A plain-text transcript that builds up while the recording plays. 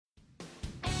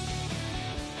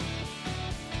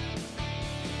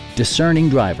Discerning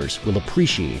drivers will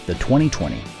appreciate the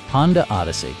 2020 Honda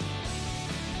Odyssey.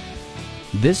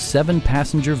 This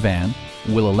 7-passenger van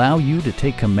will allow you to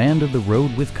take command of the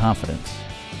road with confidence.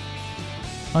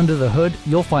 Under the hood,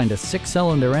 you'll find a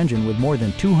 6-cylinder engine with more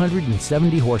than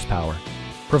 270 horsepower,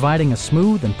 providing a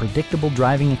smooth and predictable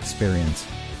driving experience.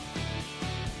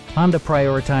 Honda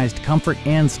prioritized comfort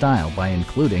and style by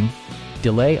including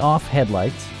delay-off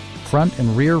headlights, front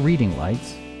and rear reading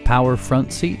lights, power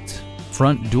front seats,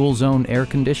 front dual-zone air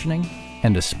conditioning,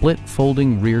 and a split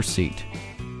folding rear seat.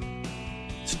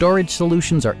 Storage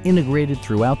solutions are integrated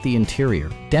throughout the interior,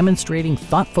 demonstrating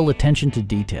thoughtful attention to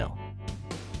detail.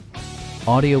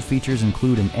 Audio features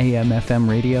include an AM/FM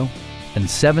radio and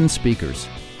 7 speakers,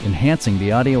 enhancing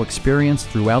the audio experience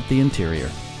throughout the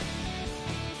interior.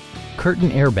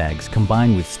 Curtain airbags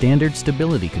combine with standard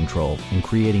stability control in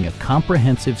creating a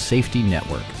comprehensive safety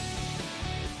network.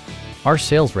 Our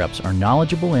sales reps are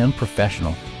knowledgeable and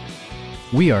professional.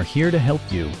 We are here to help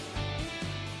you.